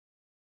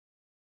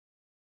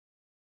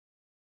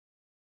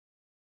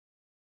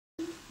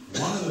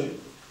of the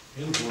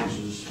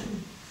influences,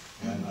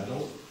 and I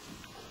don't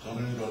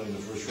anybody in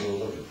the first row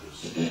look at this.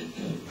 I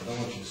don't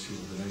want you to see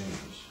what the name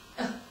is.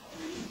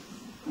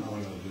 How am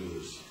I going to do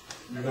this?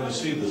 You're going to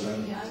see this,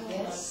 aren't you?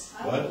 Guess.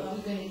 What?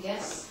 I'm going to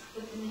guess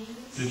what the name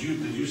is. Did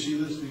you see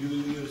this? Did you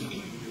do this? You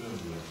don't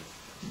do that.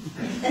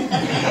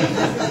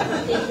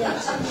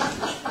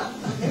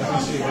 Let me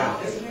see if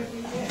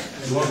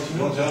you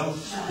want to tell?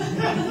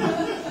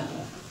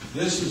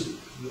 This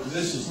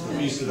is the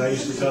piece that I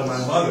used to tell my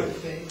mother.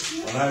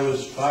 When I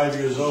was 5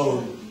 years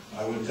old,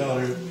 I would tell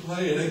her,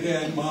 "Play it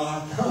again,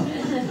 Ma.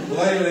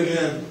 Play it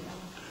again."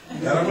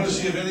 And I'm going to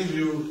see if any of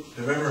you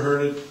have ever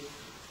heard it.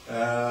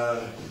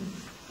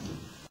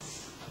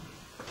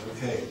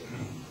 Okay.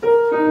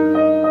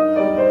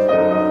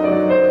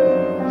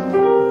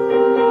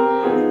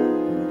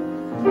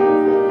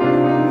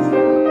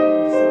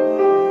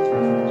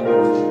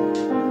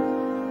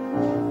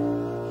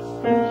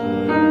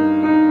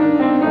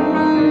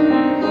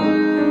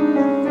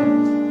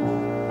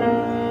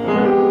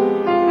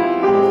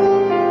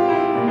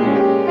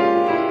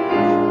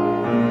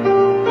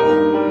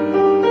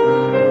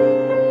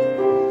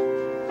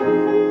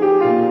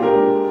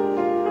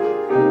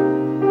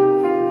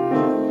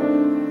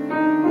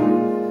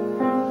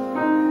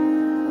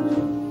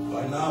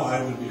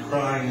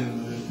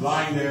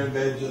 Lying there in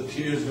bed,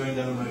 tears going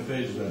down my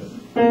face.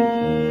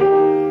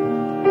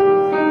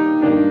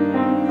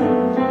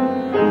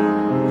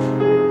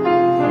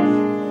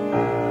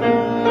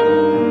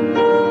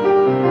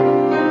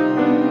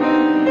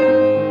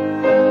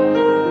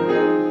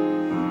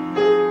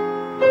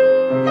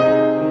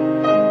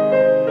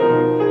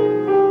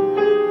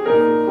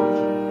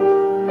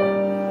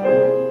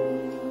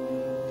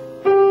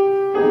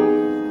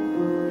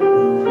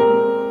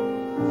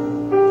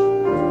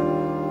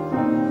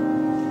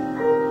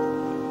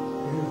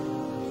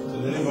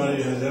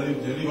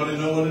 Anybody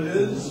know what it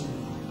is?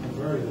 I've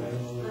heard it.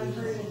 I've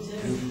heard it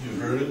too.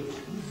 You've heard it?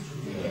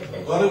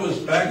 Well, it was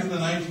back in the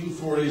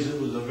 1940s. It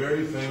was a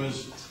very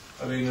famous,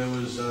 it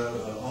was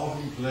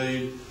often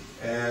played,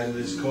 and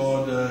it's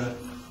called The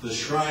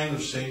Shrine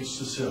of Saint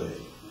Cecilia.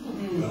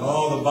 When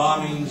all the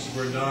bombings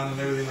were done and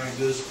everything like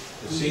this,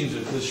 it seems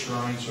that this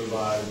shrine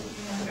survived.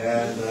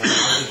 And I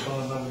just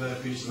fell in love with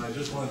that piece, and I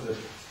just wanted to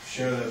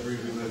share that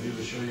briefly with you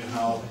to show you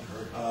how,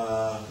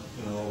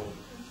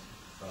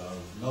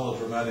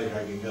 melodramatic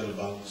I can get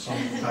about some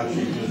types of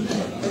music.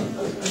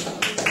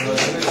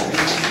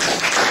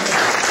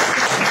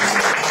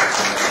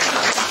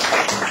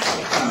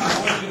 I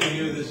want you to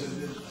hear this.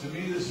 To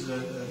me, this is a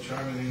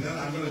charming thing. Then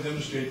I'm going to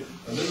demonstrate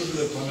a little bit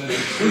of phonetic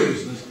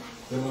seriousness.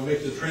 Then we'll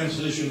make the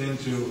transition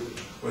into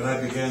when I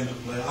began to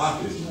play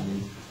octaves.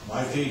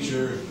 My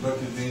teacher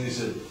looked at me and he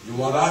said, "You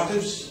want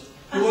octaves?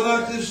 You want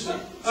octaves?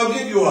 I'll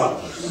give you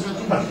octaves."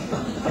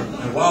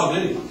 And wow,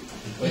 did he?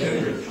 But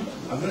anyway,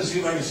 I'm going to see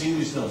if I can see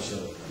these notes. So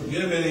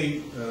forgive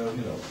any,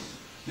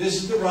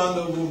 This is the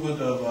rondo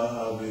movement of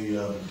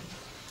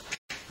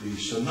the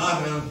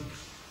sonata.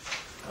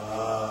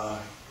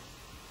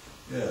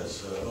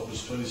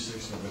 Opus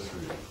 26, number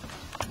 3.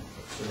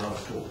 Sonata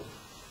 4,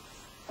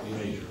 E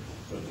major.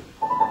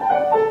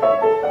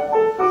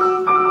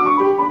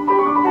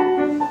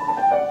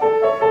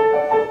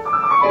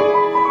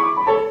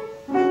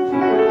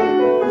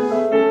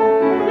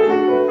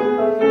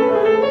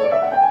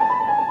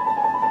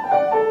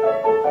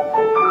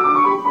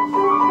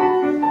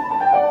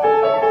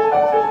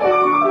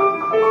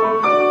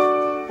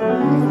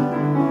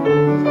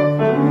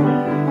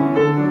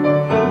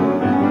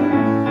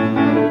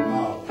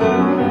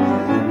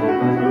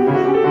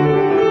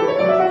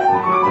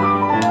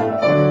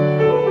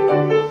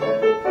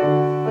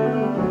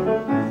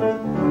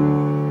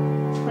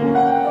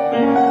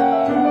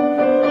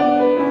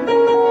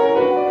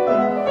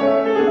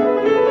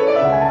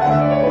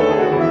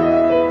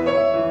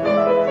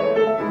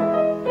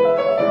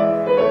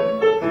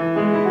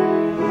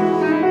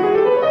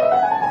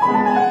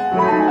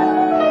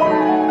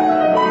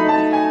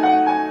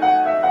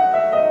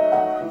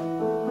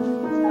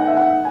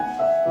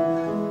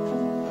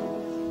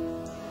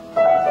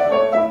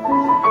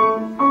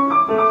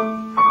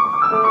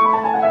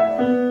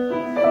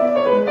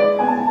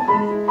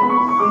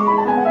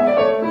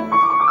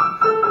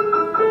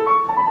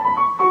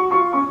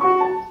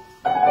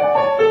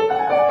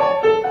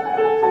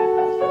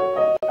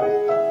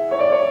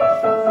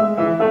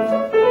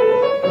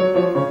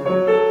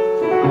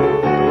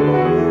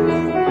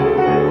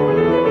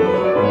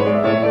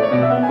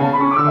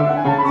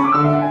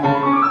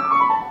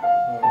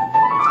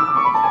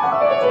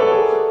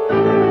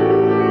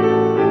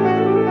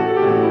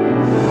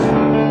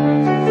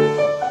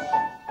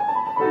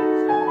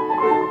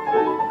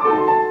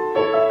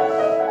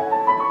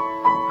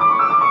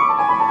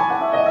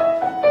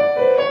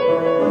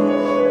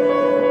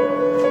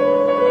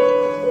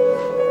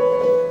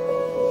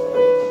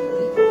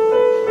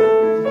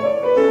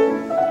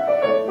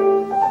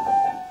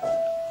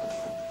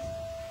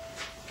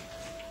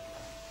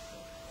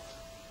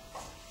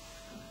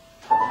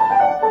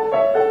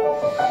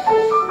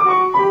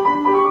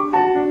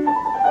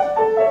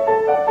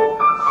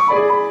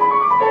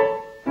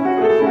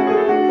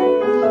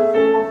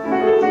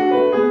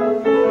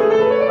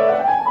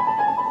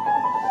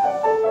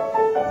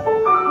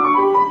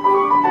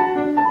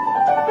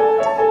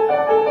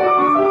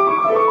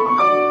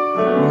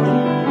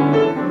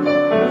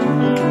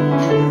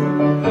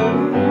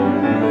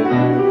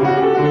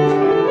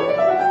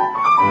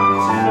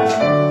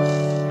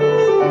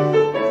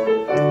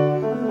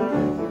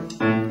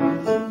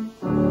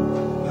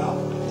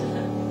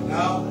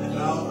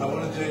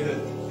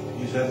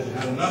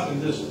 enough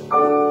in this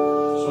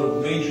sort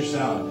of major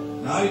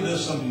sound. Now he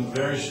does something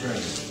very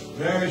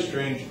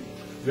strange,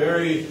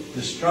 very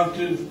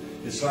destructive.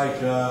 It's like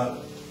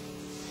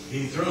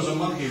he throws a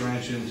monkey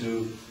wrench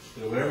into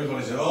where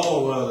everybody said,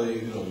 oh, well,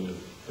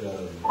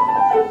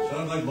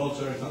 sounds like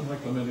Mozart, sounds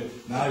like Clementi.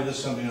 Now he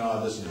does something,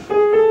 oh, this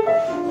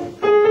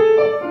is